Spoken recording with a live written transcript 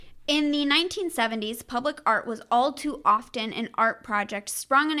In the 1970s, public art was all too often an art project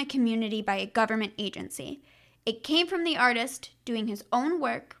sprung in a community by a government agency. It came from the artist doing his own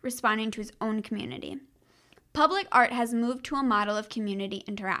work, responding to his own community. Public art has moved to a model of community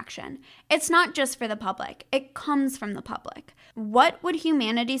interaction. It's not just for the public, it comes from the public. What would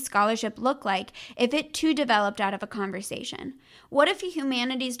humanities scholarship look like if it too developed out of a conversation? What if a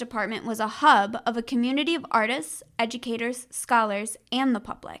humanities department was a hub of a community of artists, educators, scholars, and the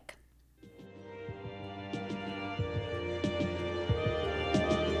public?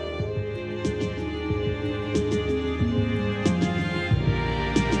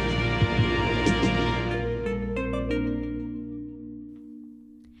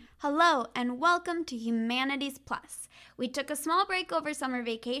 Hello and welcome to Humanities Plus. We took a small break over summer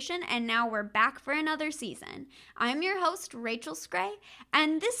vacation and now we're back for another season. I'm your host, Rachel Scray,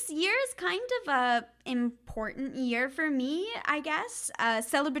 and this year is kind of a important year for me, I guess. A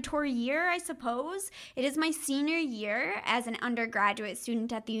celebratory year, I suppose. It is my senior year as an undergraduate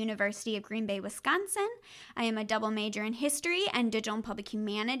student at the University of Green Bay, Wisconsin. I am a double major in history and digital and public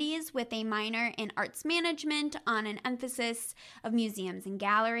humanities with a minor in arts management on an emphasis of museums and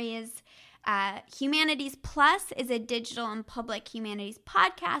galleries. Humanities Plus is a digital and public humanities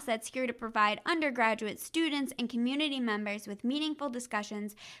podcast that's here to provide undergraduate students and community members with meaningful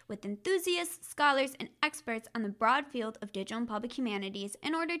discussions with enthusiasts, scholars, and experts on the broad field of digital and public humanities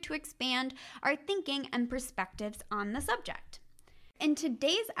in order to expand our thinking and perspectives on the subject. In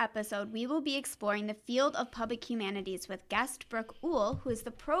today's episode, we will be exploring the field of public humanities with guest Brooke Uhl, who is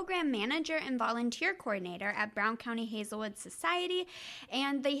the program manager and volunteer coordinator at Brown County Hazelwood Society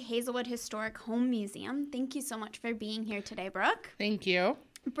and the Hazelwood Historic Home Museum. Thank you so much for being here today, Brooke. Thank you.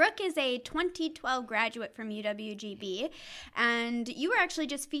 Brooke is a 2012 graduate from UWGB, and you were actually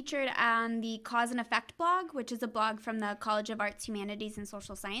just featured on the Cause and Effect blog, which is a blog from the College of Arts, Humanities, and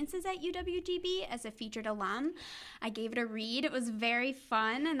Social Sciences at UWGB as a featured alum. I gave it a read. It was very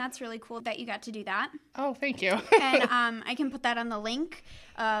fun, and that's really cool that you got to do that. Oh, thank you. And I can put that on the link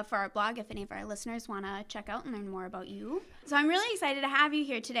for our blog if any of our listeners want to check out and learn more about you. So I'm really excited to have you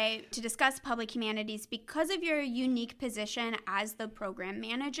here today to discuss public humanities because of your unique position as the program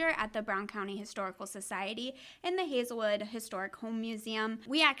manager at the Brown County Historical Society and the Hazelwood Historic Home Museum.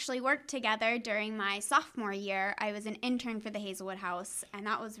 We actually worked together during my sophomore year. I was an intern for the Hazelwood House, and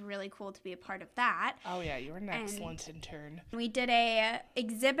that was really cool to be a part of that. Oh yeah, you were an excellent intern. We did a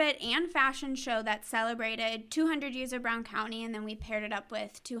exhibit and fashion show that celebrated 200 years of Brown County, and then we paired it up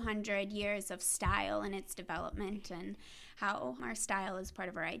with 200 years of style and its development and how our style is part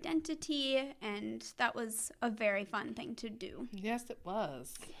of our identity, and that was a very fun thing to do. Yes, it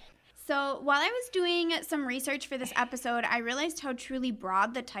was. So while I was doing some research for this episode, I realized how truly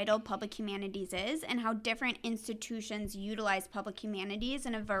broad the title Public Humanities is and how different institutions utilize public humanities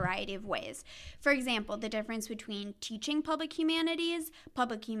in a variety of ways. For example, the difference between teaching public humanities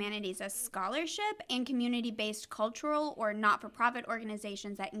as scholarship, and community-based cultural or not-for-profit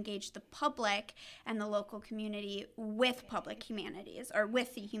organizations that engage the public and the local community with public humanities or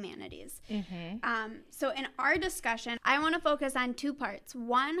with the humanities. Mm-hmm. So in our discussion, I want to focus on two parts.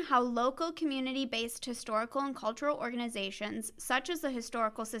 One, how local community-based historical and cultural organizations, such as the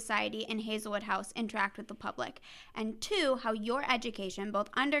Historical Society and Hazelwood House, interact with the public. And two, how your education, both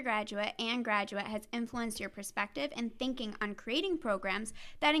undergraduate and graduate, has influenced your perspective and thinking on creating programs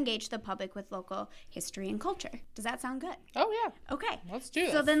that engage the public with local history and culture. Does that sound good? Oh, yeah. Okay. Let's do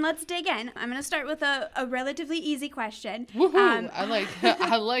this. So then let's dig in. I'm going to start with a relatively easy question. Woohoo!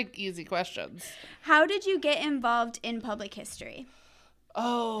 I like easy questions. How did you get involved in public history?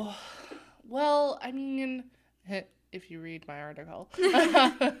 Oh, well, I mean, if you read my article,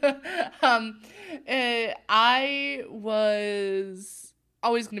 I was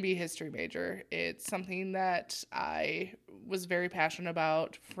always going to be a history major. It's something that I was very passionate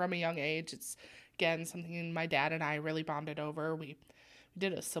about from a young age. It's, again, something my dad and I really bonded over. We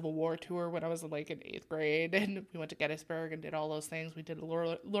did a Civil War tour when I was in 8th grade, and we went to Gettysburg and did all those things. We did a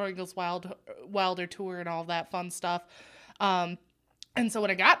Laura Ingalls Wilder tour and all that fun stuff. And so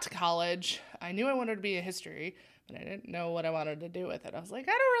when I got to college, I knew I wanted to be a history, but I didn't know what I wanted to do with it. I was like,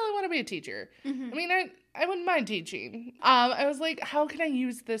 I don't really want to be a teacher. Mm-hmm. I mean, I wouldn't mind teaching. I was like, how can I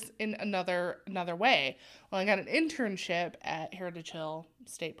use this in another way? Well, I got an internship at Heritage Hill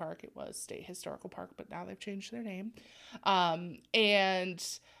State Park. It was State Historical Park, but now they've changed their name. And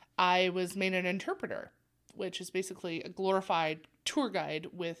I was made an interpreter, which is basically a glorified tour guide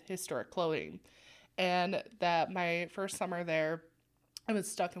with historic clothing. And that my first summer there, I was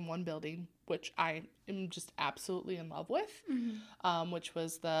stuck in one building which I am just absolutely in love with, which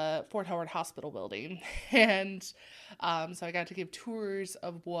was the Fort Howard Hospital building. And so I got to give tours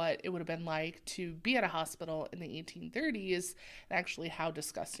of what it would have been like to be at a hospital in the 1830s, and actually how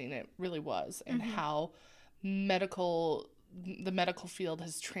disgusting it really was, and how the medical field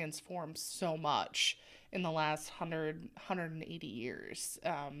has transformed so much in the last 180 years.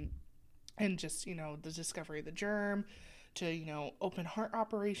 And just, the discovery of the germ, to, open heart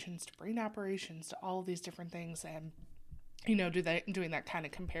operations, to brain operations, to all of these different things, and, doing that kind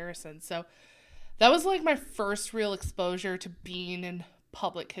of comparison. So that was like my first real exposure to being in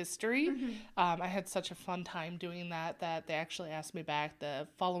public history. I had such a fun time doing that they actually asked me back the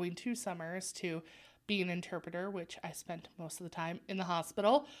following 2 summers to be an interpreter, which I spent most of the time in the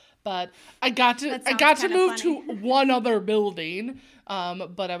hospital, but I got to move to one other building,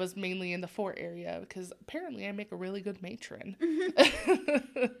 but I was mainly in the Fort area because apparently I make a really good matron.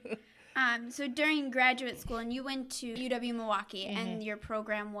 So during graduate school, and you went to UW-Milwaukee, and your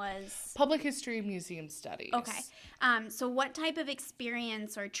program was? Public History and Museum Studies. Okay. So what type of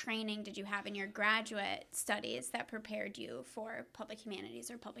experience or training did you have in your graduate studies that prepared you for public humanities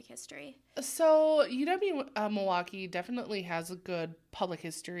or public history? So UW-Milwaukee definitely has a good public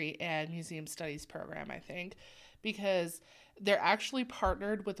history and museum studies program, I think, because they're actually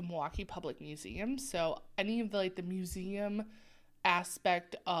partnered with the Milwaukee Public Museum. So any of the museum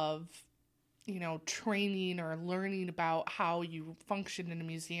aspect of training or learning about how you function in a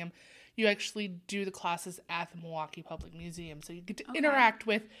museum, you actually do the classes at the Milwaukee Public Museum. So you get to interact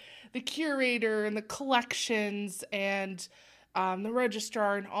with the curator and the collections and the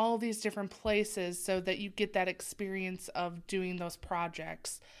registrar and all these different places, so that you get that experience of doing those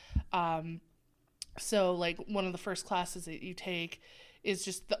projects. So one of the first classes that you take is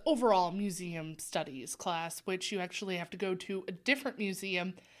just the overall museum studies class, which you actually have to go to a different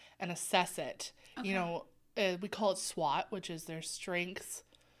museum and assess it. Okay. We call it SWOT, which is their strengths,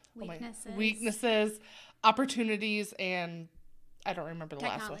 weaknesses, opportunities, and I don't remember the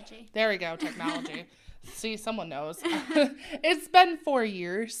last one. There we go, technology. See, someone knows. It's been 4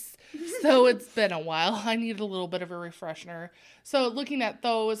 years, so it's been a while. I need a little bit of a refresher. So looking at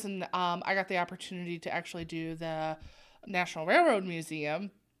those, and I got the opportunity to actually do the National Railroad Museum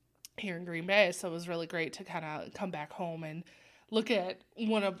here in Green Bay, so it was really great to kind of come back home and look at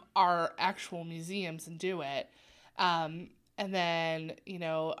one of our actual museums and do it. And then,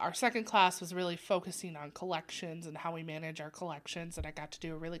 our second class was really focusing on collections and how we manage our collections, and I got to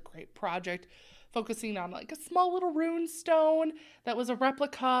do a really great project focusing on a small little rune stone that was a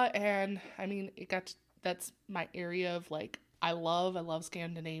replica, and that's my area of I love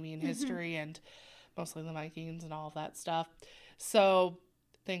Scandinavian history and mostly the Vikings and all of that stuff. So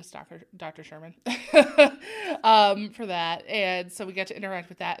thanks, Dr. Sherman, for that. And so we got to interact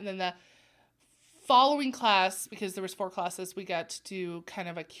with that. And then the following class, because there was 4 classes, we got to do kind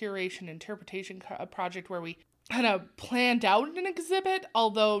of a curation interpretation project where we kind of planned out an exhibit,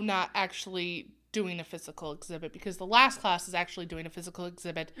 although not actually doing a physical exhibit, because the last class is actually doing a physical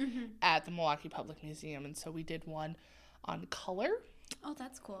exhibit at the Milwaukee Public Museum. And so we did one on color. Oh,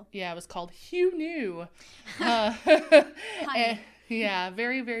 that's cool. Yeah, it was called Who Knew? Yeah,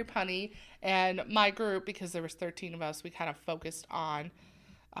 very, very punny. And my group, because there was 13 of us, we kind of focused on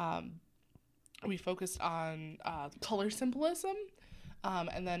color symbolism.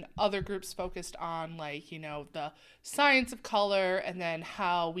 And then other groups focused on the science of color, and then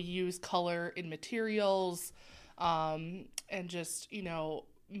how we use color in materials, and just,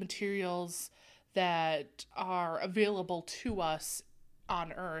 materials that are available to us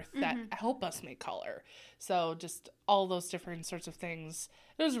on Earth that help us make color. So just all those different sorts of things.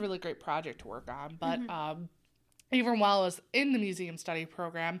 It was a really great project to work on. But even while I was in the museum study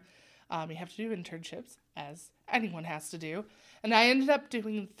program, you have to do internships, as anyone has to do. And I ended up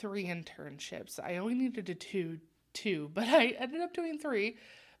doing 3 internships. I only needed to do 2, but I ended up doing 3.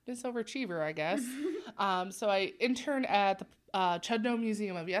 Miss Overachiever, I guess. So I interned at the Chudnow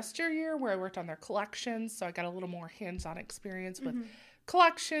Museum of Yesteryear, where I worked on their collections. So I got a little more hands-on experience with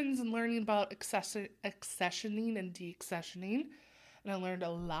collections and learning about accessioning and deaccessioning. And I learned a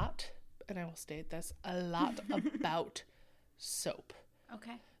lot, and I will state this, a lot about soap.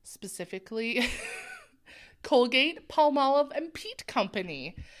 Okay. Specifically, Colgate, Palmolive, and Peet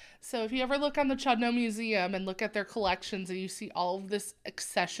Company. So if you ever look on the Chudnow Museum and look at their collections and you see all of this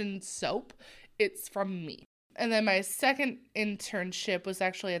accession soap, it's from me. And then my second internship was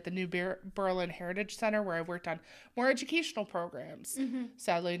actually at the New Berlin Heritage Center, where I worked on more educational programs.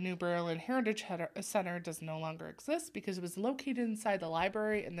 Sadly, New Berlin Heritage Center does no longer exist because it was located inside the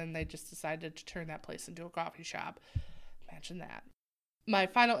library, and then they just decided to turn that place into a coffee shop. Imagine that. my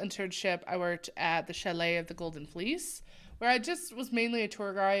final internship, I worked at the Chalet of the Golden Fleece, where I just was mainly a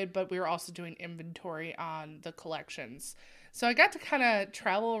tour guide, but we were also doing inventory on the collections. So I got to kind of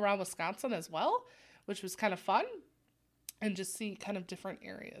travel around Wisconsin as well, which was kind of fun, and just see kind of different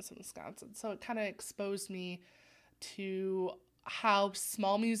areas in Wisconsin. So it kind of exposed me to how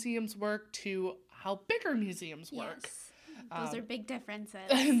small museums work to how bigger museums work. Yes, those are big differences.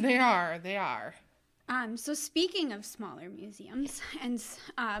 They are. So speaking of smaller museums and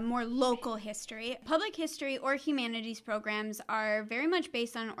more local history, public history or humanities programs are very much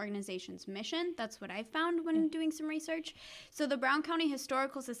based on an organization's mission. That's what I found when doing some research. So the Brown County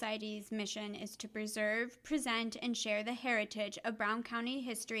Historical Society's mission is to preserve, present, and share the heritage of Brown County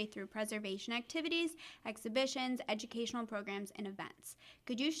history through preservation activities, exhibitions, educational programs, and events.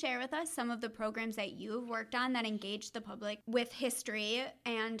 Could you share with us some of the programs that you've worked on that engage the public with history,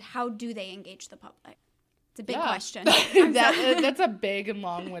 and how do they engage the public? It's a big question. That's a big and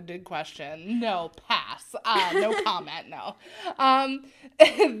long-winded question. No, pass. No comment. No.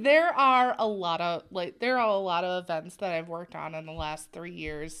 There are a lot of events that I've worked on in the last 3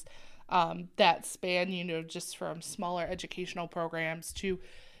 years that span, just from smaller educational programs to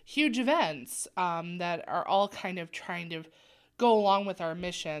huge events that are all kind of trying to go along with our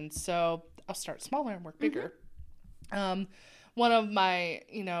mission. So I'll start smaller and work bigger. One of my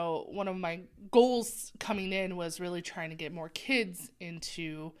goals coming in was really trying to get more kids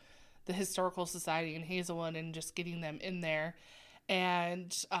into the Historical Society in Hazelwood and just getting them in there.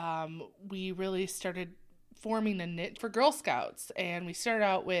 And we really started forming a knit for Girl Scouts. And we started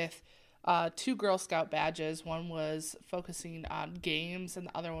out with 2 Girl Scout badges. One was focusing on games and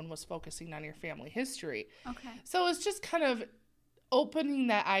the other one was focusing on your family history. Okay. So it's just kind of opening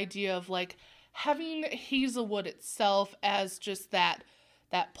that idea of like, having Hazelwood itself as just that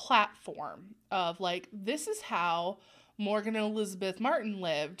platform of like, this is how Morgan and Elizabeth Martin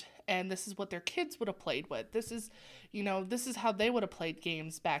lived, and this is what their kids would have played with. This is how they would have played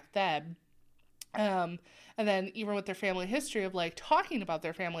games back then. And then even with their family history of like talking about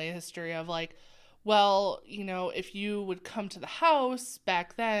their family history of like, well, if you would come to the house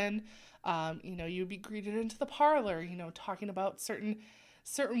back then, you'd be greeted into the parlor, talking about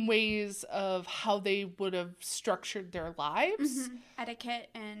certain ways of how they would have structured their lives. Etiquette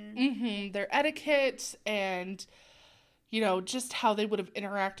and... Their etiquette and, just how they would have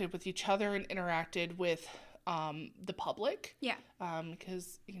interacted with each other and interacted with the public. Yeah.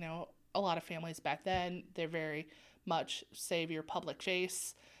 Because, a lot of families back then, they're very much save your public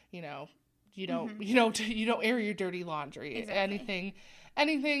face. You don't air your dirty laundry. Exactly.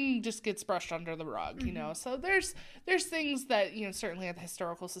 Anything just gets brushed under the rug, So there's things that, certainly at the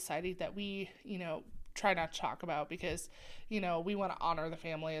Historical Society that we, try not to talk about because, we want to honor the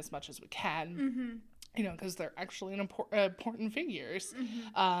family as much as we can, because they're actually important figures.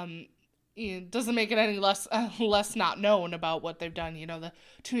 It doesn't make it any less not known about what they've done. The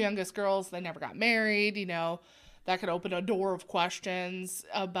 2 youngest girls, they never got married, that could open a door of questions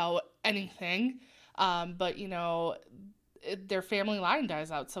about anything. But, their family line dies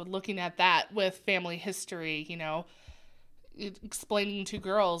out. So looking at that with family history, explaining to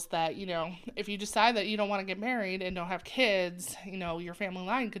girls that, if you decide that you don't want to get married and don't have kids, your family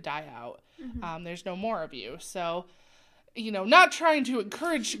line could die out. There's no more of you. So, not trying to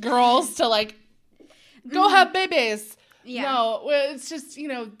encourage girls to like, go have babies. Yeah. No, it's just,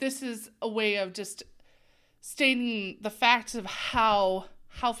 this is a way of just stating the facts of how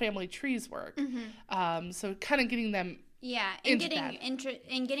family trees work. So kind of getting them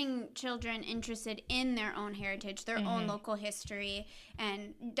getting children interested in their own heritage, their own local history,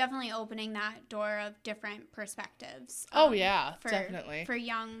 and definitely opening that door of different perspectives. Definitely. For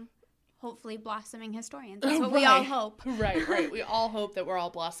young, hopefully blossoming historians. That's what we all hope. Right. We all hope that we're all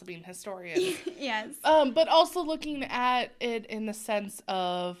blossoming historians. Yes. But also looking at it in the sense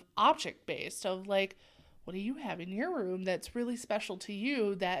of object-based, of like, what do you have in your room that's really special to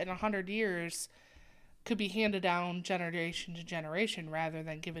you that in 100 years could be handed down generation to generation rather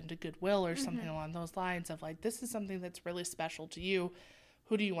than given to Goodwill or something along those lines of like, this is something that's really special to you.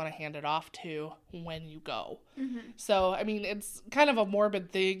 Who do you want to hand it off to when you go? So, I mean, it's kind of a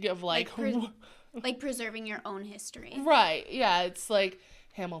morbid thing of like preserving your own history. Right. Yeah. It's like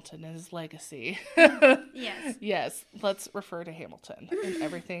Hamilton and his legacy. Yes. Yes. Let's refer to Hamilton and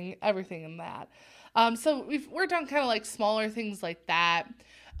everything in that. So we're done kind of like smaller things like that.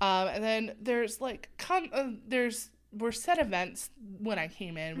 And then there's like, we're set events when I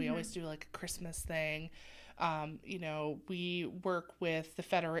came in. We always do like a Christmas thing. We work with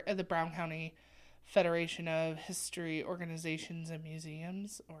the Brown County Federation of History Organizations and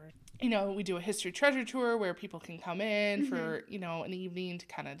Museums, or, you know, we do a history treasure tour where people can come in for, you know, an evening to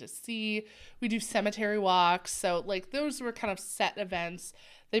kind of just see. We do cemetery walks. So, like, those were kind of set events.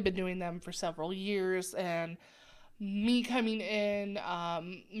 They've been doing them for several years, and me coming in,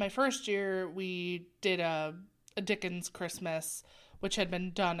 my first year, we did a Dickens Christmas, which had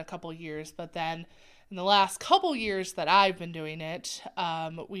been done a couple years, but then in the last couple years that I've been doing it,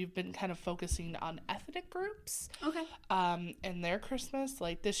 we've been kind of focusing on ethnic groups. Okay. And their Christmas.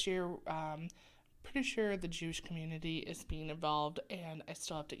 Like this year, pretty sure the Jewish community is being involved, and I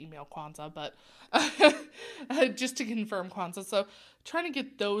still have to email Kwanzaa, but just to confirm Kwanzaa. So trying to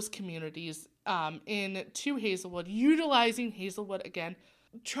get those communities into Hazelwood, utilizing Hazelwood again,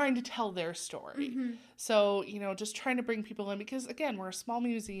 trying to tell their story. So, you know, just trying to bring people in because, again, we're a small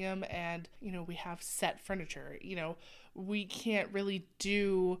museum and, you know, we have set furniture. You know, we can't really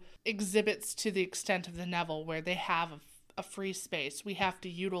do exhibits to the extent of the Neville where they have a free space. We have to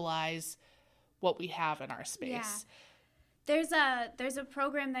utilize what we have in our space. Yeah. There's a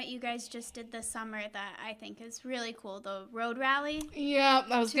program that you guys just did this summer that I think is really cool, the Road Rally. Yeah,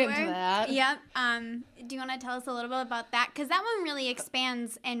 I was tour. getting to that. Yep. Do you want to tell us a little bit about that? Because that one really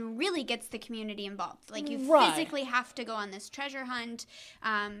expands and really gets the community involved. Like, you physically have to go on this treasure hunt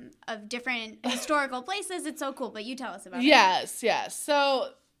of different historical places. It's so cool, but you tell us about it. Yes. So,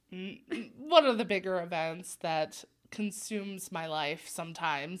 one of the bigger events that consumes my life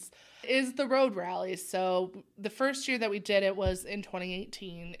sometimes is the Road Rally. So the first year that we did it was in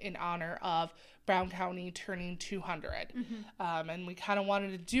 2018 in honor of Brown County turning 200. And we kind of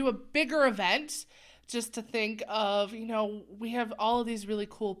wanted to do a bigger event just to think of, you know, we have all of these really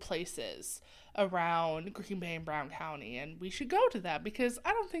cool places around Green Bay and Brown County, and we should go to that because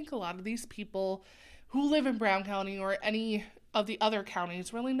I don't think a lot of these people who live in Brown County or any of the other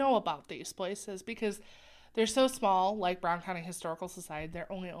counties really know about these places because they're so small. Like Brown County Historical Society,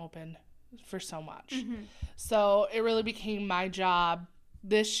 they're only open for so much. So it really became my job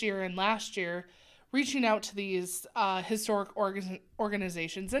this year and last year reaching out to these historic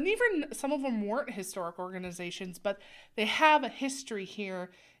organizations. And even some of them weren't historic organizations, but they have a history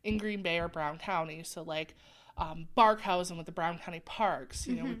here in Green Bay or Brown County. So like Barkhausen with the Brown County Parks.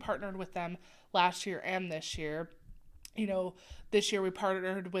 You know, we partnered with them last year and this year. You know, this year we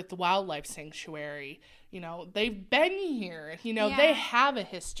partnered with the Wildlife Sanctuary. You know, they've been here. You know, they have a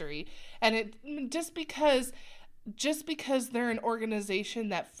history. And it just because they're an organization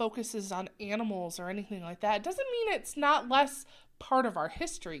that focuses on animals or anything like that, doesn't mean it's not less part of our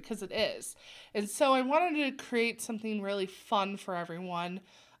history, because it is. And so I wanted to create something really fun for everyone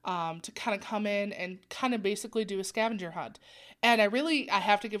to kind of come in and kind of basically do a scavenger hunt. And I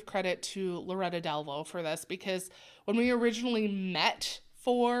have to give credit to Loretta Delvo for this, because when we originally met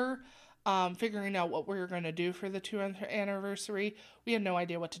for figuring out what we were going to do for the 200th anniversary, we had no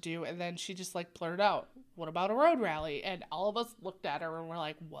idea what to do. And then she just like blurted out, what about a road rally? And all of us looked at her and we're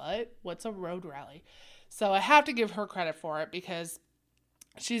like, what? What's a road rally? So I have to give her credit for it, because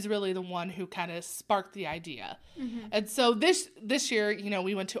she's really the one who kind of sparked the idea. And so this year, you know,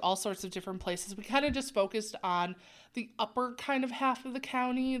 we went to all sorts of different places. We kind of just focused on the upper kind of half of the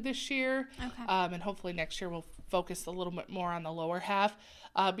county this year. Okay. And hopefully next year we'll focus a little bit more on the lower half,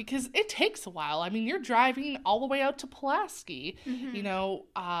 because it takes a while. I mean, you're driving all the way out to Pulaski. You know,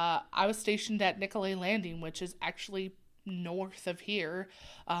 I was stationed at Nicolay Landing, which is actually north of here,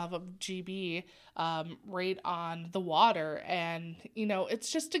 of GB, right on the water. And, you know,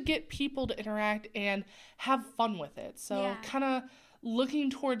 it's just to get people to interact and have fun with it. So kind of looking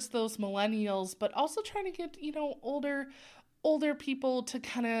towards those millennials, but also trying to get, you know, older people to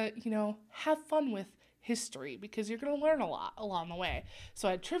kind of, you know, have fun with history, because you're going to learn a lot along the way. So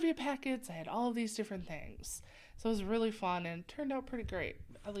I had trivia packets, I had all of these different things. So it was really fun and turned out pretty great,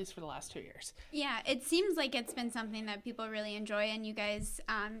 at least for the last 2 years. Yeah, it seems like it's been something that people really enjoy, and you guys,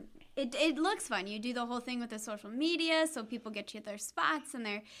 it looks fun. You do the whole thing with the social media, so people get you their spots, and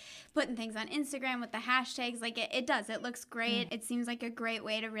they're putting things on Instagram with the hashtags. Like, it does. It looks great. It seems like a great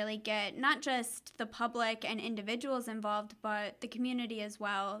way to really get not just the public and individuals involved, but the community as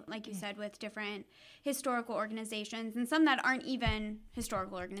well, like you said, with different historical organizations, and some that aren't even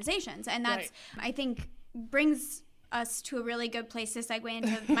historical organizations. And that's, I think, brings us to a really good place to segue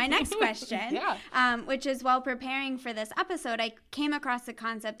into my next question, which is, while preparing for this episode, I came across a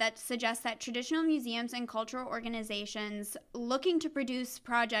concept that suggests that traditional museums and cultural organizations looking to produce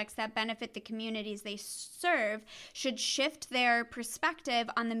projects that benefit the communities they serve should shift their perspective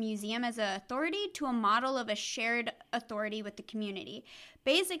on the museum as an authority to a model of a shared authority with the community.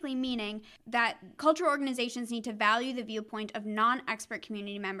 Basically meaning that cultural organizations need to value the viewpoint of non-expert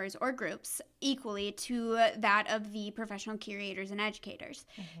community members or groups equally to that of the professional curators and educators.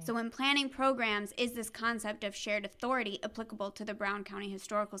 Mm-hmm. So when planning programs, is this concept of shared authority applicable to the Brown County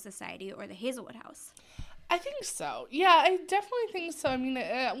Historical Society or the Hazelwood House? I think so. Yeah, I definitely think so. I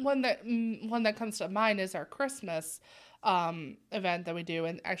mean, one that comes to mind is our Christmas event that we do,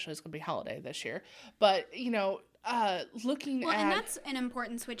 and actually it's going to be holiday this year. But, looking at... and that's an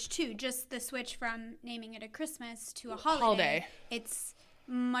important switch, too. Just the switch from naming it a Christmas to a holiday. It's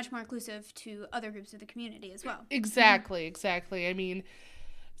much more inclusive to other groups of the community as well. Exactly. I mean,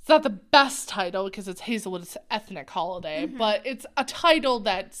 it's not the best title because it's Hazelwood's ethnic holiday, but it's a title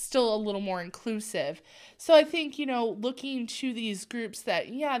that's still a little more inclusive. So I think, looking to these groups that,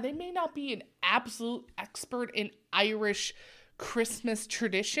 they may not be an absolute expert in Irish Christmas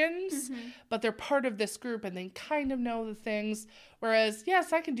traditions, but they're part of this group and they kind of know the things. Whereas,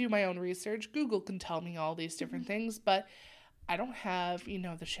 yes, I can do my own research. Google can tell me all these different things, but I don't have,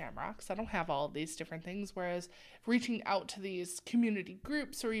 the Shamrocks. I don't have all of these different things. Whereas reaching out to these community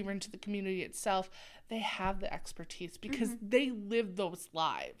groups or even to the community itself, they have the expertise because they live those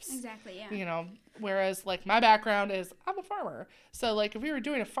lives. Exactly, yeah. Whereas like my background is I'm a farmer. So like if we were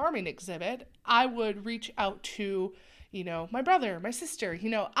doing a farming exhibit, I would reach out to, my brother, my sister,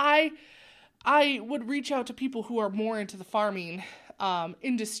 I would reach out to people who are more into the farming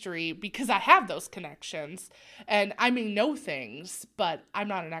industry because I have those connections and I may know things, but I'm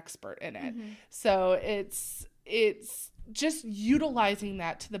not an expert in it. So it's just utilizing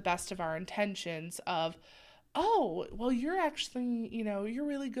that to the best of our intentions of, oh, well, you're actually, you're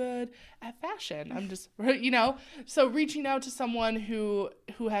really good at fashion. I'm just, so reaching out to someone who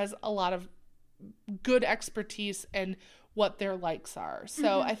has a lot of good expertise and what their likes are.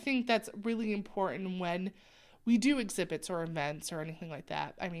 So I think that's really important when we do exhibits or events or anything like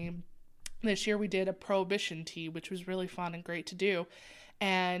that. I mean, this year we did a Prohibition tea, which was really fun and great to do.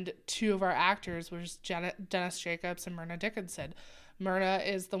 And two of our actors was Dennis Jacobs and Myrna Dickinson. Myrna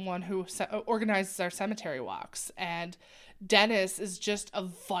is the one who organizes our cemetery walks. And Dennis is just a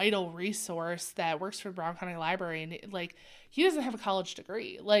vital resource that works for Brown County Library. And he doesn't have a college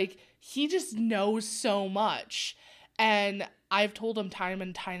degree. He just knows so much. And I've told him time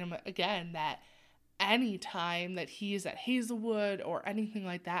and time again that any time that he's at Hazelwood or anything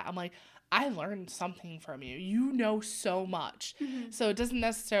like that, I'm like, I learned something from you. You know so much. So it doesn't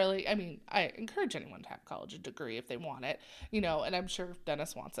necessarily, I encourage anyone to have a college degree if they want it, and I'm sure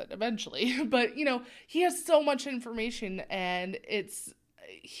Dennis wants it eventually. But, he has so much information and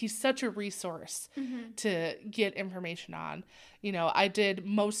he's such a resource to get information on. I did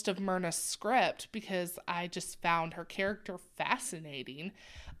most of Myrna's script because I just found her character fascinating.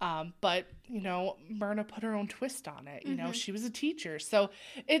 But, Myrna put her own twist on it. She was a teacher. So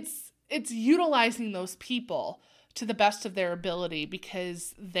it's utilizing those people to the best of their ability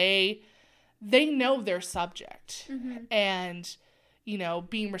because they know their subject and,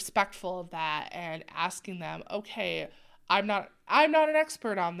 being respectful of that and asking them, okay, I'm not an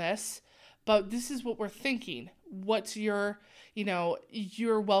expert on this, but this is what we're thinking. What's your,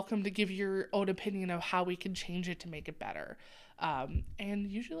 you're welcome to give your own opinion of how we can change it to make it better. And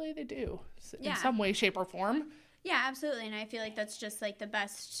usually they do in some way, shape, or form. Yeah, absolutely. And I feel like that's just the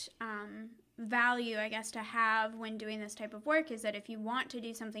best value, I guess, to have when doing this type of work is that if you want to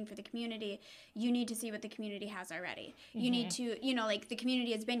do something for the community, you need to see what the community has already. You need to, the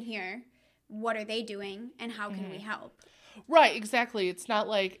community has been here. What are they doing and how can we help? Right, exactly. It's not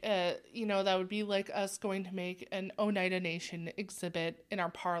that would be like us going to make an Oneida Nation exhibit in our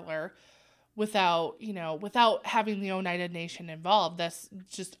parlor without having the Oneida Nation involved. That's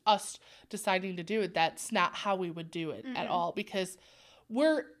just us deciding to do it. That's not how we would do it at all because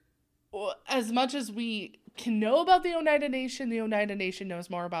as much as we can know about the Oneida Nation knows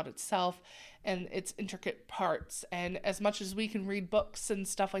more about itself and its intricate parts. And as much as we can read books and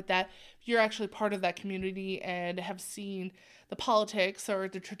stuff like that, if you're actually part of that community and have seen the politics or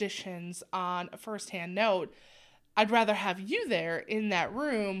the traditions on a firsthand note, I'd rather have you there in that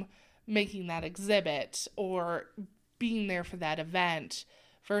room making that exhibit or being there for that event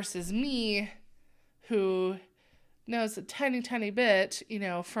versus me who knows a tiny, tiny bit,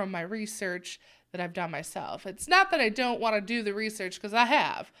 from my research that I've done myself. It's not that I don't want to do the research because I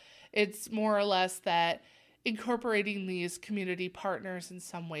have. It's more or less that incorporating these community partners in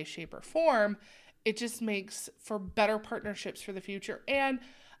some way, shape, or form, it just makes for better partnerships for the future. And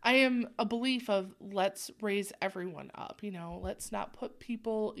I am a belief of let's raise everyone up, let's not put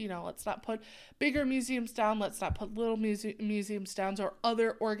people, let's not put bigger museums down. Let's not put little museums down or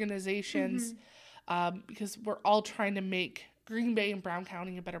other organizations, because we're all trying to make Green Bay and Brown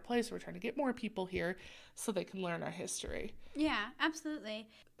County a better place. We're trying to get more people here so they can learn our history. Yeah, absolutely.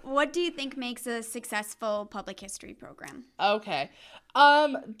 What do you think makes a successful public history program? Okay.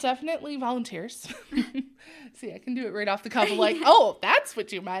 Definitely volunteers. See, I can do it right off the cuff of like, oh, that's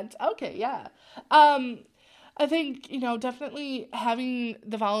what you meant. Okay, yeah. I think, definitely having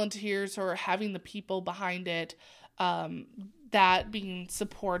the volunteers or having the people behind it, that being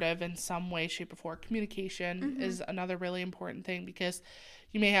supportive in some way, shape, or form. Communication is another really important thing, because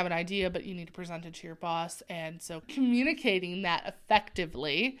you may have an idea, but you need to present it to your boss. And so communicating that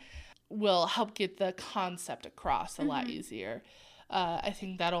effectively will help get the concept across a lot easier. I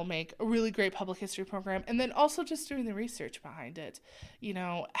think that'll make a really great public history program. And then also just doing the research behind it,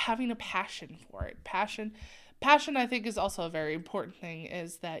 having a passion for it. Passion, I think, is also a very important thing,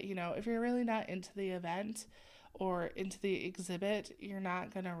 is that, if you're really not into the event or into the exhibit, you're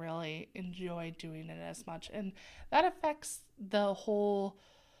not going to really enjoy doing it as much. And that affects the whole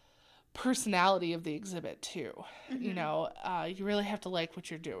personality of the exhibit too. You really have to like what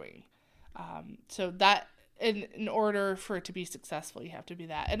you're doing. So that in order for it to be successful, you have to be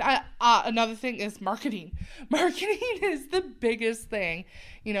that. And another thing is marketing. Marketing is the biggest thing.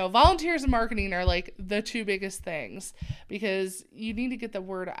 Volunteers and marketing are like the two biggest things, because you need to get the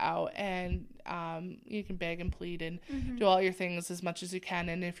word out, and you can beg and plead and do all your things as much as you can.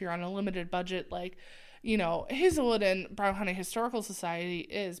 And if you're on a limited budget, like, Hazelwood and Brown County Historical Society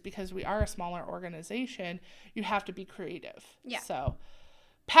is, because we are a smaller organization, you have to be creative. Yeah. So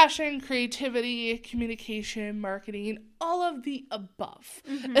passion, creativity, communication, marketing, all of the above.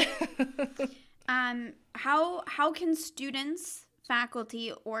 How can students,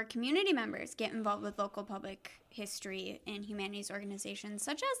 faculty, or community members get involved with local public history and humanities organizations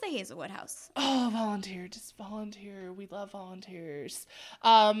such as the Hazelwood House? Oh, volunteer. Just volunteer. We love volunteers.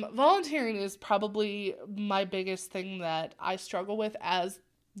 Volunteering is probably my biggest thing that I struggle with as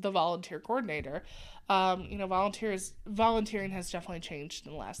the volunteer coordinator. Volunteering has definitely changed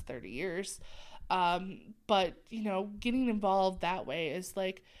in the last 30 years. But, getting involved that way is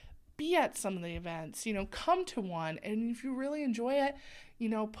like, be at some of the events, come to one. And if you really enjoy it,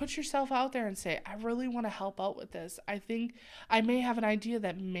 put yourself out there and say, I really want to help out with this. I think I may have an idea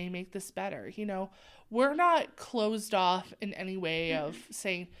that may make this better. We're not closed off in any way of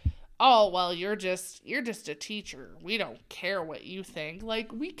saying, oh, well, you're just a teacher. We don't care what you think.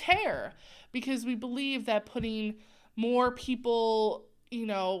 Like, we care, because we believe that putting more people,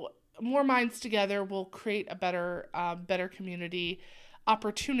 more minds together will create a better community,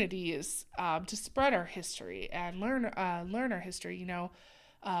 opportunities to spread our history and learn our history.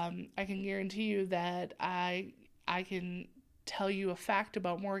 I can guarantee you that I can tell you a fact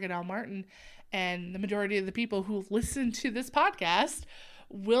about Morgan L. Martin, and the majority of the people who listen to this podcast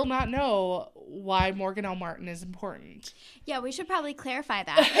will not know why Morgan L. Martin is important. Yeah, we should probably clarify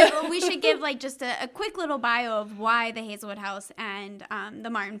that. We should give just a quick little bio of why the Hazelwood House and the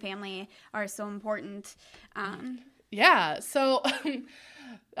Martin family are so important. Yeah, so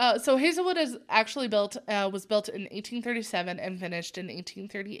Hazelwood is actually was built in 1837 and finished in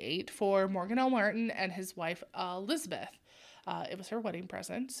 1838 for Morgan L. Martin and his wife Elizabeth. It was her wedding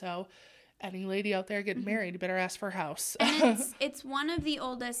present, so any lady out there getting married, you better ask for a house. And it's one of the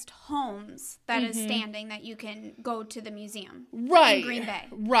oldest homes that is standing that you can go to the museum. Right. In Green Bay.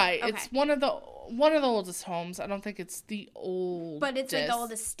 Right. Okay. It's one of the oldest homes. I don't think it's the oldest. But it's like the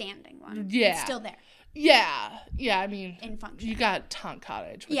oldest standing one. Yeah. It's still there. Yeah. I mean, in function. You got Taunt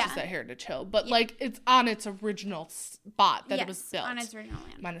Cottage, which is at Heritage Hill, but it's on its original spot that it was built. On its original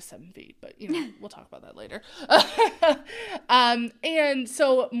land. Minus 7 feet, but we'll talk about that later. And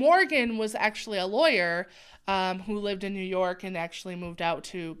so Morgan was actually a lawyer who lived in New York and actually moved out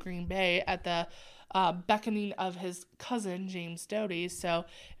to Green Bay at the beckoning of his cousin, James Doty. So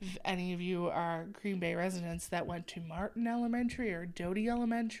if any of you are Green Bay residents that went to Martin Elementary or Doty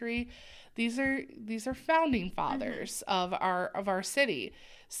Elementary, these are founding fathers of our city.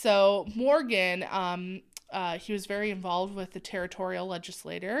 So Morgan, he was very involved with the territorial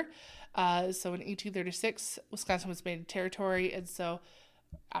legislature. So in 1836, Wisconsin was made a territory, and so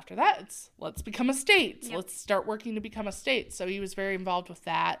after that, let's become a state. Yep. Let's start working to become a state. So he was very involved with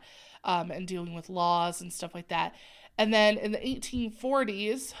that, and dealing with laws and stuff like that. And then in the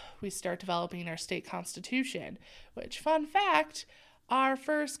 1840s, we start developing our state constitution, which, fun fact, our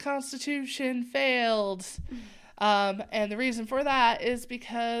first constitution failed. And the reason for that is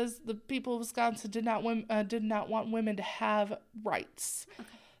because the people of Wisconsin did not want women to have rights. Okay.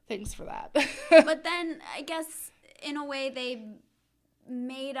 Thanks for that. But then I guess in a way they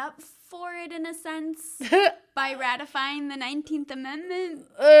made up for it in a sense by ratifying the 19th Amendment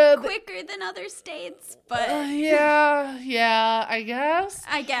quicker than other states. But yeah, I guess.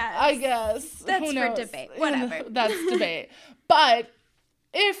 That's for debate. Whatever. That's debate. But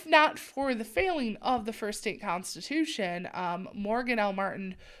if not for the failing of the first state constitution, Morgan L.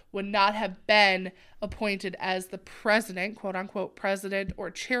 Martin would not have been appointed as the president, quote unquote, president or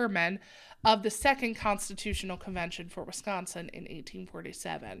chairman of the Second Constitutional Convention for Wisconsin in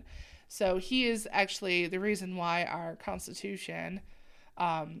 1847. So he is actually the reason why our Constitution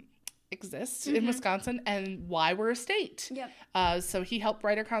exists in Wisconsin and why we're a state. Yep. So he helped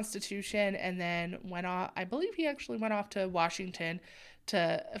write our Constitution and then went off, I believe he actually went off to Washington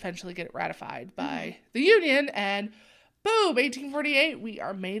to eventually get it ratified by the Union, and boom, 1848, we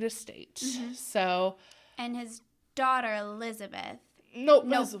are made a state. So. And his daughter, Elizabeth. No,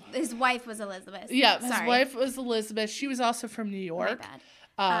 his wife was Elizabeth. Yeah, his wife was Elizabeth. She was also from New York.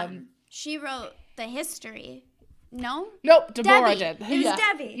 My bad. She wrote the history. No? Nope, Deborah did. It was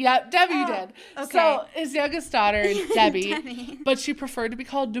Debbie. Yeah, Debbie did. Okay. So his youngest daughter is Debbie, but she preferred to be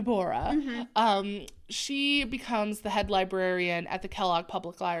called Deborah. She becomes the head librarian at the Kellogg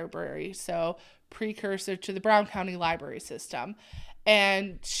Public Library, so precursor to the Brown County Library System.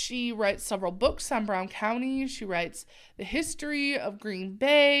 And she writes several books on Brown County. She writes the history of Green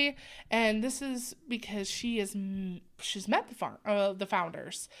Bay, and this is because she's met the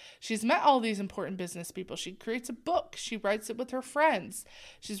founders. She's met all these important business people. She creates a book. She writes it with her friends.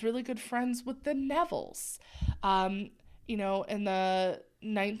 She's really good friends with the Nevilles. In the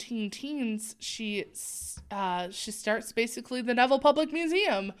 19-teens, she starts basically the Neville Public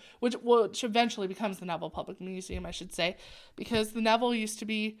Museum, which eventually becomes the Neville Public Museum, I should say, because the Neville used to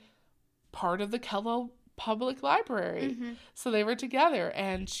be part of the Kellogg Public Library. So they were together,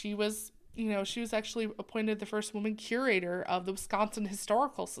 and she was actually appointed the first woman curator of the Wisconsin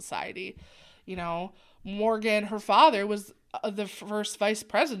Historical Society. Morgan, her father, was the first vice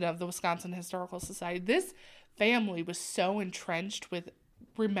president of the Wisconsin Historical Society. This family was so entrenched with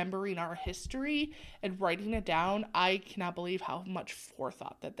remembering our history and writing it down. I cannot believe how much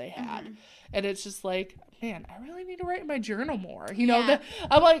forethought that they had. And it's just like, man, I really need to write in my journal more.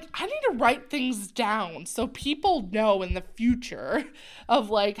 I'm like, I need to write things down so people know in the future of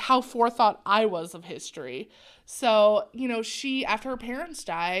like how forethought I was of history. So, she, after her parents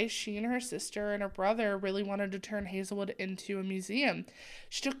die, she and her sister and her brother really wanted to turn Hazelwood into a museum.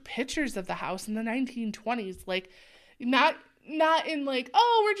 She took pictures of the house in the 1920s, like not in like,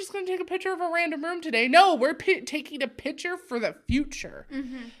 oh, we're just going to take a picture of a random room today. No, we're taking a picture for the future.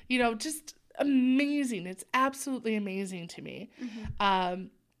 Just amazing. It's absolutely amazing to me.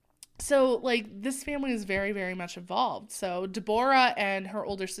 So, like, this family is very, very much involved. So, Deborah and her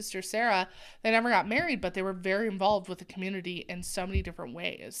older sister, Sarah, they never got married, but they were very involved with the community in so many different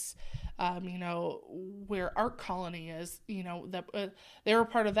ways. Where Art Colony is, they were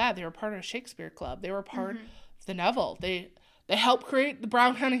part of that. They were part of a Shakespeare Club. They were part of the Neville. They helped create the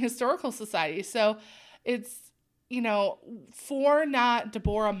Brown County Historical Society. So, it's, for not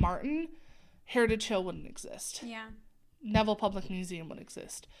Deborah Martin, Heritage Hill wouldn't exist. Yeah. Neville Public Museum wouldn't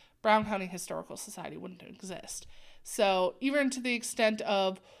exist. Brown County Historical Society wouldn't exist. So even to the extent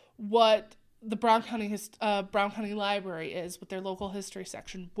of what the Brown County Library is with their local history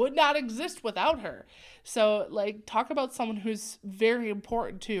section would not exist without her. So like talk about someone who's very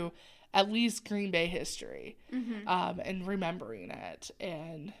important to at least Green Bay history and remembering it.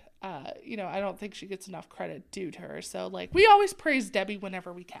 And I don't think she gets enough credit due to her. So like we always praise Debbie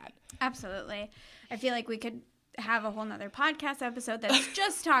whenever we can. Absolutely. I feel like we could have a whole nother podcast episode that's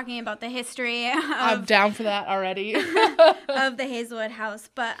just talking about the history I'm down for that already. of the Hazelwood house.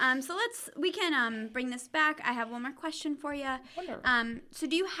 But so we can bring this back. I have one more question for you. Wonderful. So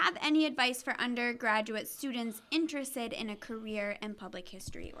do you have any advice for undergraduate students interested in a career in public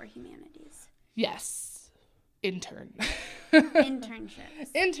history or humanities? Yes. Internships.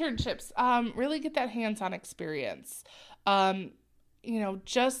 Really get that hands-on experience.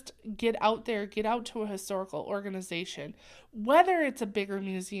 Just get out there, get out to a historical organization, whether it's a bigger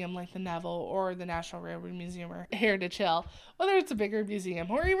museum like the Neville or the National Railroad Museum or Heritage Hill, whether it's a bigger museum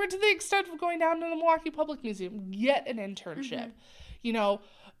or even to the extent of going down to the Milwaukee Public Museum, get an internship.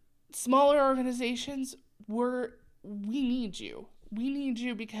 Smaller organizations, we need you. We need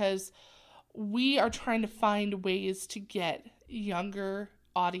you because we are trying to find ways to get younger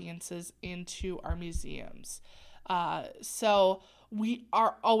audiences into our museums. So we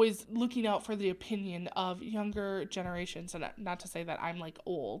are always looking out for the opinion of younger generations. And not to say that I'm like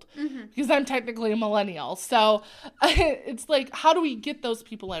old, because I'm technically a millennial. So it's like, how do we get those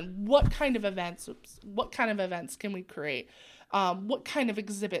people in? What kind of events can we create? What kind of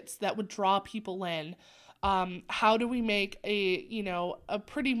exhibits that would draw people in? How do we make a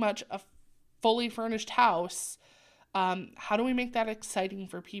pretty much a fully furnished house? How do we make that exciting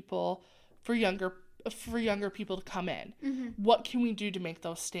for people, for younger people to come in? What can we do to make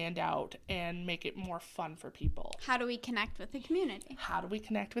those stand out and make it more fun for people? How do we connect with the community?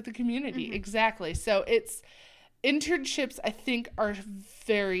 Exactly. So it's internships, I think, are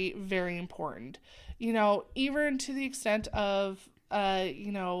very, very important. Even to the extent of,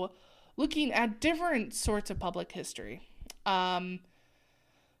 looking at different sorts of public history.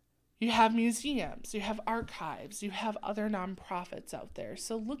 You have museums, you have archives, you have other nonprofits out there.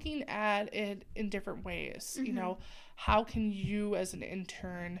 So looking at it in different ways, how can you as an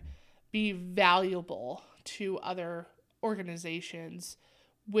intern be valuable to other organizations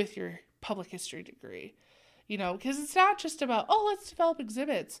with your public history degree? Because it's not just about, let's develop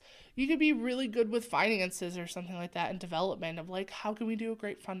exhibits. You could be really good with finances or something like that and development of like, how can we do a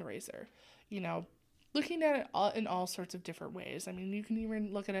great fundraiser? Looking at it in all sorts of different ways. I mean, you can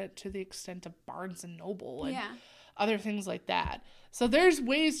even look at it to the extent of Barnes and Noble and other things like that. So there's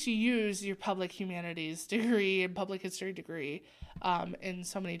ways to use your public humanities degree and public history degree in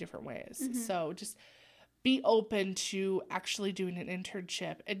so many different ways. So just be open to actually doing an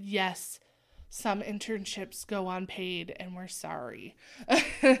internship. And yes, some internships go unpaid and we're sorry.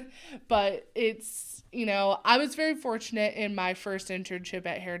 But it's, I was very fortunate in my first internship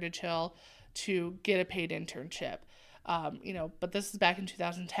at Heritage Hill to get a paid internship. But this is back in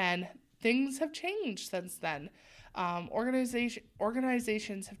 2010. Things have changed since then.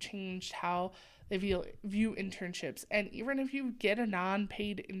 Organizations have changed how they view internships. And even if you get a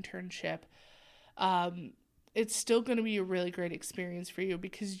non-paid internship, it's still going to be a really great experience for you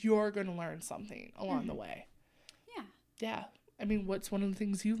because you're going to learn something along the way. Yeah. I mean, what's one of the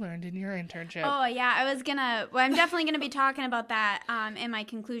things you learned in your internship? Oh, yeah. I'm definitely going to be talking about that in my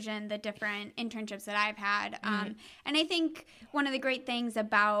conclusion, the different internships that I've had. And I think one of the great things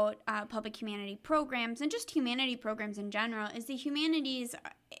about public humanity programs and just humanity programs in general is the humanities,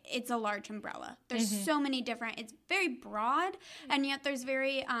 it's a large umbrella. There's so many different, it's very broad, and yet there's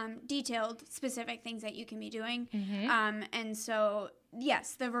very detailed, specific things that you can be doing. And so,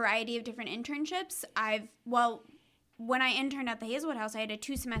 yes, the variety of different internships, when I interned at the Hazelwood House, I had a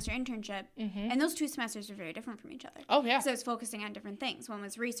 2-semester internship, and those 2 semesters were very different from each other. Oh, yeah. So I was focusing on different things. One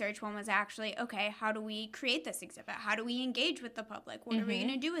was research. One was actually, okay, how do we create this exhibit? How do we engage with the public? What are we going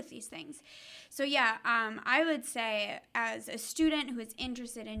to do with these things? So, yeah, I would say as a student who is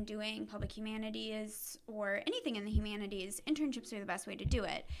interested in doing public humanities or anything in the humanities, internships are the best way to do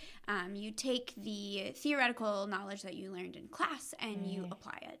it. You take the theoretical knowledge that you learned in class and you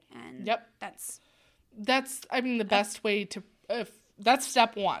apply it. And that's the best way to, that's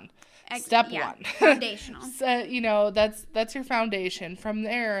step one. One. Foundational. So, that's your foundation. From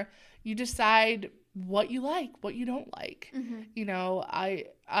there, you decide what you like, what you don't like.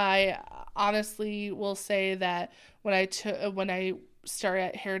 I honestly will say that when I started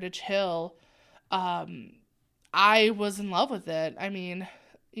at Heritage Hill, I was in love with it. I mean,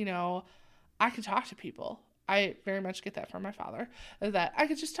 I could talk to people. I very much get that from my father, that I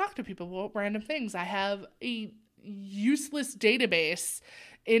could just talk to people about random things. I have a useless database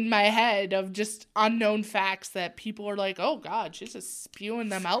in my head of just unknown facts that people are like, oh God, she's just spewing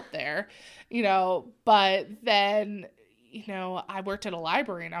them out there, but then, I worked at a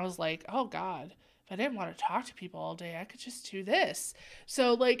library and I was like, oh God, if I didn't want to talk to people all day, I could just do this.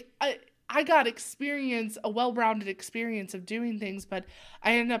 So I got a well-rounded experience of doing things, but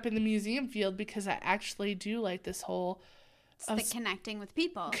I ended up in the museum field because I actually do like this whole... the connecting with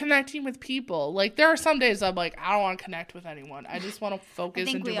people. Connecting with people. Like, there are some days I'm like, I don't want to connect with anyone. I just want to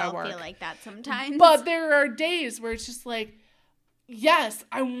focus and do my work. I think we all feel like that sometimes. But there are days where it's just like, yes,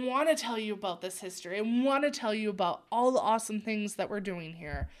 I want to tell you about this history. I want to tell you about all the awesome things that we're doing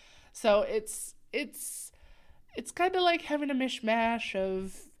here. So it's kind of like having a mishmash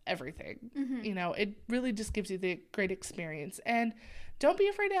of everything. It really just gives you the great experience. And don't be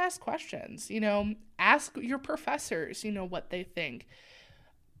afraid to ask questions. Ask your professors, what they think.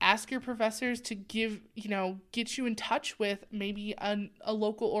 Ask your professors to get you in touch with maybe a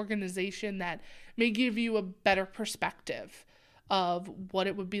local organization that may give you a better perspective of what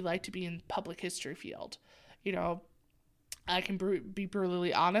it would be like to be in public history field. I can be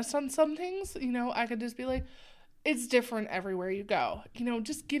brutally honest on some things. I could just be like, it's different everywhere you go.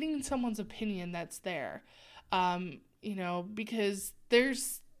 Just getting someone's opinion that's there. because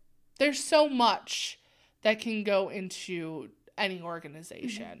there's so much that can go into any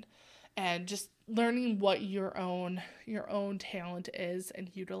organization, and just learning what your own talent is and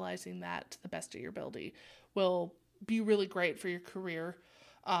utilizing that to the best of your ability will be really great for your career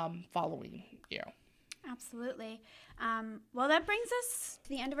following you. Absolutely. Well, that brings us to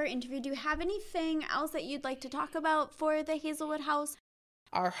the end of our interview. Do you have anything else that you'd like to talk about for the Hazelwood House?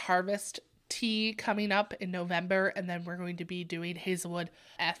 Our harvest tea coming up in November, and then we're going to be doing Hazelwood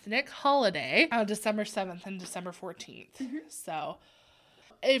Ethnic Holiday on December 7th and December 14th. So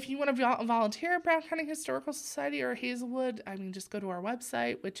if you want to volunteer at Brown County Historical Society or Hazelwood, just go to our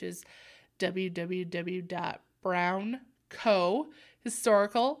website, which is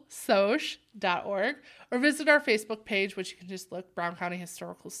www.browncohistoricalsoc.org, or visit our Facebook page, which you can just look Brown County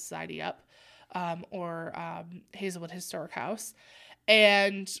Historical Society up, or Hazelwood Historic House.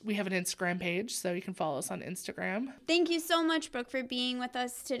 And we have an Instagram page, so you can follow us on Instagram. Thank you so much, Brooke, for being with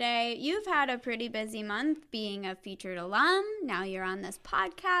us today. You've had a pretty busy month being a featured alum. Now you're on this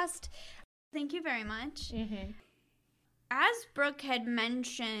podcast. Thank you very much. As Brooke had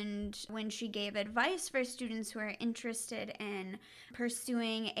mentioned when she gave advice for students who are interested in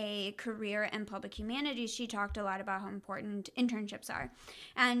pursuing a career in public humanities, she talked a lot about how important internships are.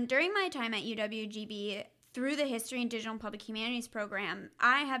 And during my time at UWGB, through the History and Digital and Public Humanities program,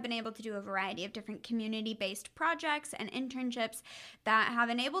 I have been able to do a variety of different community-based projects and internships that have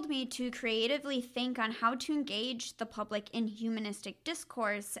enabled me to creatively think on how to engage the public in humanistic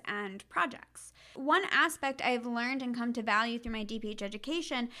discourse and projects. One aspect I've learned and come to value through my DPH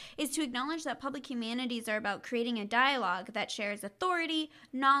education is to acknowledge that public humanities are about creating a dialogue that shares authority,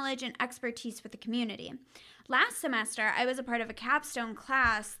 knowledge, and expertise with the community. Last semester, I was a part of a capstone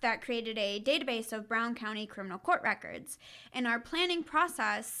class that created a database of Brown County criminal court records. In our planning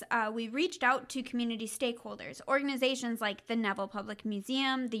process, we reached out to community stakeholders, organizations like the Neville Public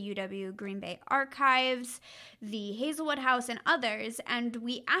Museum, the UW Green Bay Archives, the Hazelwood House, and others, and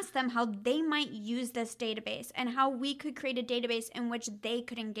we asked them how they might use this database and how we could create a database in which they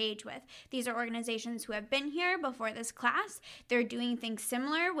could engage with. These are organizations who have been here before this class. They're doing things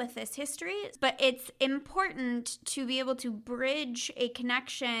similar with this history, but it's important to be able to bridge a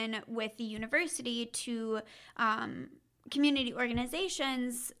connection with the university to community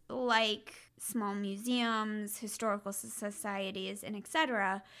organizations like small museums, historical societies, and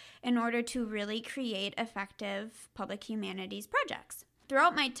etc., in order to really create effective public humanities projects.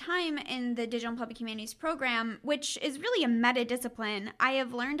 Throughout my time in the Digital and Public Humanities program, which is really a meta-discipline, I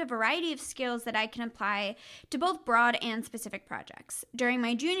have learned a variety of skills that I can apply to both broad and specific projects. During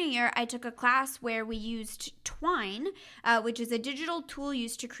my junior year, I took a class where we used Twine, which is a digital tool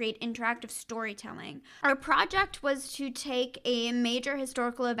used to create interactive storytelling. Our project was to take a major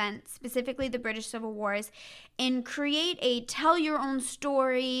historical event, specifically the British Civil Wars, and create a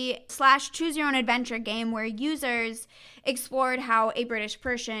tell-your-own-story / choose-your-own-adventure game where users explored how a British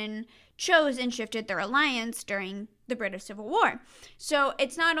person chose and shifted their alliance during the British Civil War. So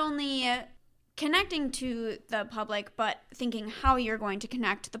it's not only connecting to the public, but thinking how you're going to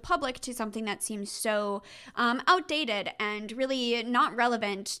connect the public to something that seems so outdated and really not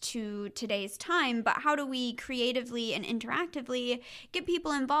relevant to today's time, but how do we creatively and interactively get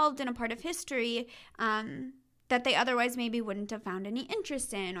people involved in a part of history that they otherwise maybe wouldn't have found any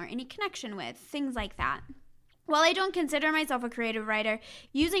interest in or any connection with, things like that. While I don't consider myself a creative writer,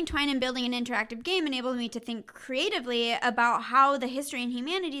 using Twine and building an interactive game enabled me to think creatively about how the history and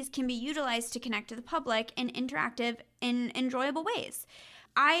humanities can be utilized to connect to the public in interactive and enjoyable ways.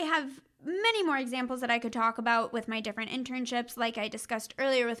 I have many more examples that I could talk about with my different internships. Like I discussed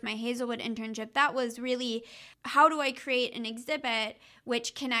earlier with my Hazelwood internship, that was really how do I create an exhibit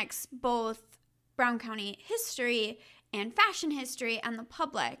which connects both Brown County history and fashion history and the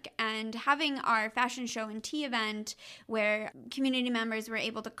public, and having our fashion show and tea event where community members were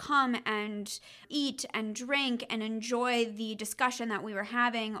able to come and eat and drink and enjoy the discussion that we were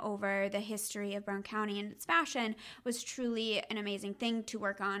having over the history of Brown County and its fashion was truly an amazing thing to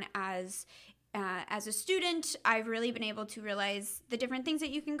work on as a student. I've really been able to realize the different things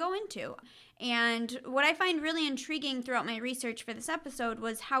that you can go into. And what I find really intriguing throughout my research for this episode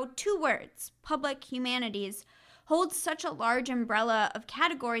was how two words, public humanities, holds such a large umbrella of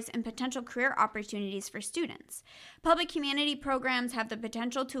categories and potential career opportunities for students. Public humanity programs have the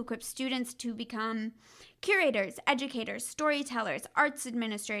potential to equip students to become curators, educators, storytellers, arts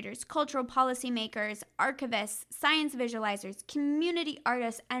administrators, cultural policymakers, archivists, science visualizers, community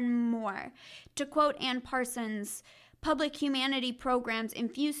artists, and more. To quote Ann Parsons, Public humanity programs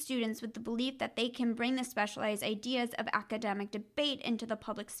infuse students with the belief that they can bring the specialized ideas of academic debate into the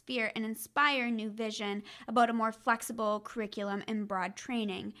public sphere and inspire new vision about a more flexible curriculum and broad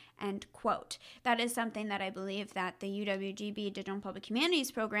training, end quote. That is something that I believe that the UWGB Digital and Public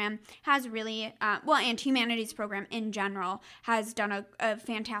Humanities program has really, and humanities program in general, has done a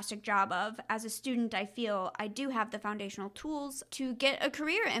fantastic job of. As a student, I feel I do have the foundational tools to get a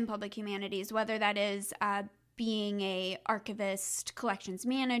career in public humanities, whether that is being a archivist, collections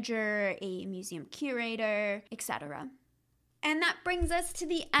manager, a museum curator, etc. And that brings us to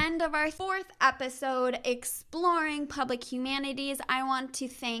the end of our 4th episode, Exploring Public Humanities. I want to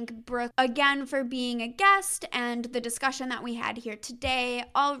thank Brooke again for being a guest and the discussion that we had here today.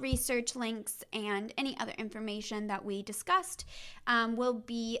 All research links and any other information that we discussed will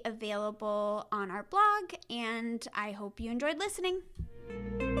be available on our blog, and I hope you enjoyed listening.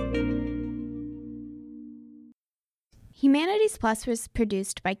 Humanities Plus was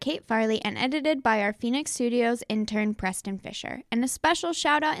produced by Kate Farley and edited by our Phoenix Studios intern Preston Fisher. And a special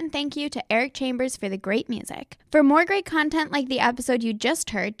shout out and thank you to Eric Chambers for the great music. For more great content like the episode you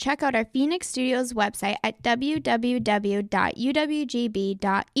just heard, check out our Phoenix Studios website at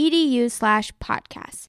www.uwgb.edu/podcast.